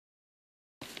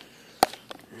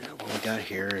got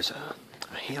here is a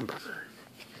hamburger,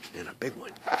 and a big one.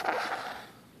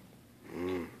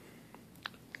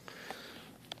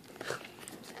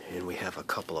 And we have a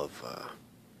couple of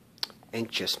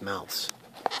anxious mouths.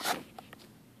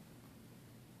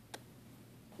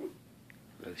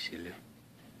 Lucy, Lou.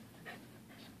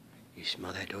 You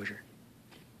smell that, Dozier?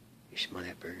 You smell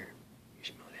that burger? You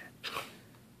smell that?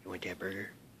 You want that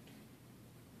burger?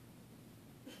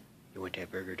 You want that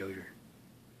burger, Dozier?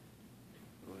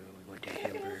 You want that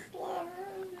hamburger?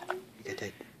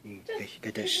 You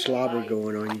got that slobber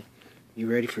going on you.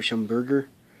 You ready for some burger?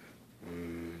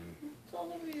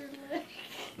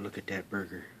 Look at that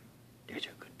burger. That's a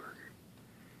good burger.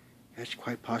 That's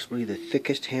quite possibly the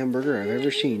thickest hamburger I've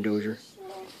ever seen, Dozier.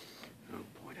 Oh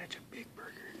boy, that's a big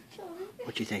burger.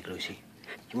 What do you think, Lucy?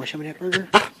 You want some of that burger?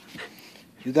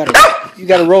 You gotta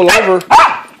roll over.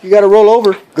 You gotta roll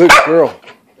over. Good girl.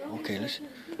 Okay, listen.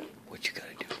 What you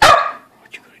gotta do?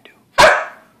 What you gonna do?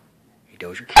 Hey,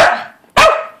 Dozier.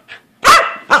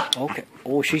 Okay.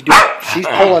 Oh, she's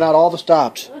pulling out all the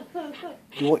stops.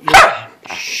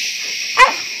 Shh.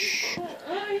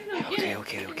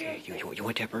 Okay. You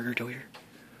want that burger, Dozier?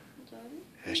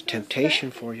 There's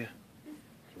temptation for you.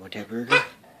 You want that burger?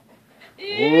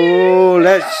 Oh,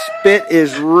 that spit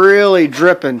is really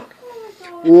dripping.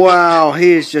 Wow,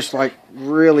 he is just like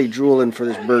really drooling for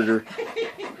this burger.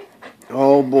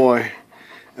 Oh boy.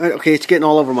 Okay, it's getting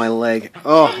all over my leg.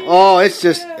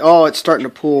 It's starting to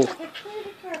pool.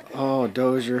 Oh,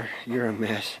 Dozier, you're a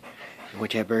mess. You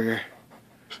want that burger?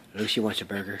 Lucy wants a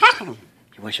burger. You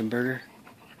want some burger?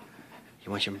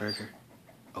 You want some burger?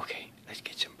 Okay, let's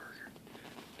get some burger.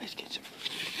 Let's get some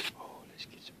burger. Oh, let's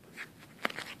get some burger.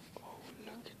 Oh,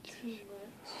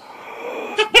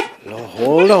 look at this. Oh,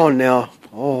 hold on now.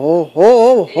 Hold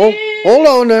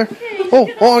on there.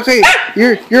 Okay.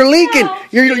 You're leaking.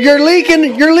 You're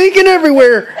leaking. You're leaking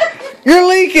everywhere. You're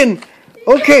leaking.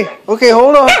 Okay,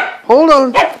 hold on.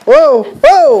 Whoa,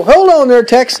 hold on there,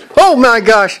 Tex. Oh my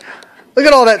gosh. Look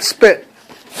at all that spit.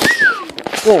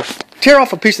 Whoa, tear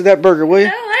off a piece of that burger, will you?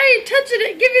 No, I ain't touching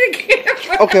it. Give me the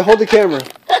camera. Okay, hold the camera.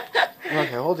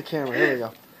 Okay, hold the camera. Here we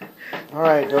go. All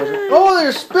right, Dozier. Oh,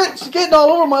 there's spit. It's getting all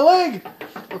over my leg.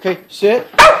 Okay, sit.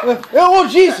 Oh,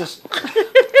 Jesus.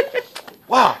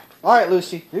 Wow. All right,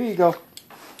 Lucy. Here you go.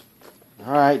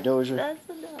 All right, Dozier. That's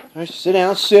enough. All right, sit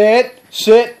down. Sit.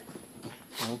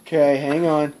 Okay, hang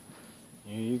on.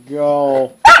 Here you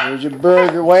go. Here's your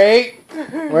burger. Wait.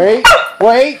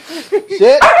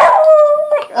 Sit.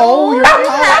 Oh, you're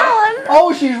howling.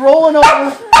 Oh, she's rolling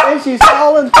over. And she's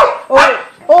howling.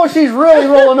 Oh, she's really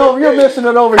rolling over. You're missing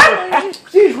it over here.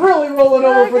 She's really rolling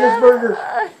over for this burger.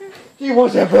 She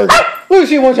wants that burger.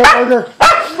 Lucy wants that burger.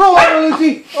 Roll over,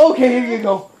 Lucy. Okay, here you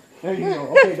go. There you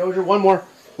go. Okay, Dozier, one more.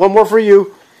 One more for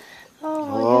you.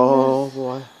 Oh,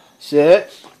 boy.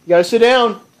 Sit. You gotta sit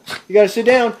down.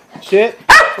 Sit.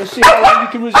 Let's see how long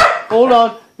you can resist. Hold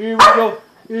on. Here we go.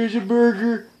 Here's a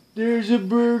burger. There's a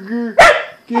burger.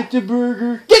 Get the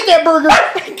burger. Get that burger.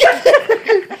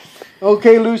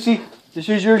 Okay, Lucy. This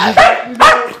is yours. You got it.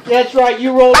 That's right.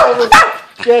 You rolled over.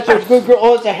 That's a good girl.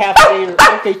 Oh, it's a half gator.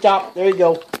 Okay, stop. There you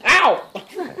go. Ow!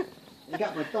 You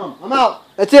got my thumb. I'm out.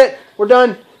 That's it. We're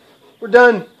done.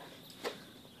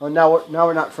 Oh, now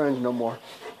we're not friends no more.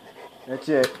 That's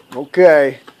it.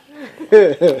 Okay.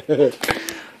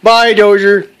 Bye,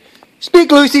 Dozier.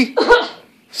 Speak, Lucy.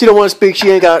 She don't want to speak. She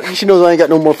knows I ain't got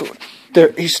no more.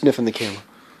 There, he's sniffing the camera.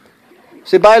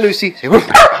 Say bye, Lucy. Say oh.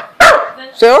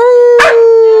 Say oh.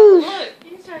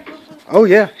 Oh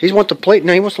yeah, he wants the plate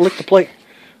now. He wants to lick the plate.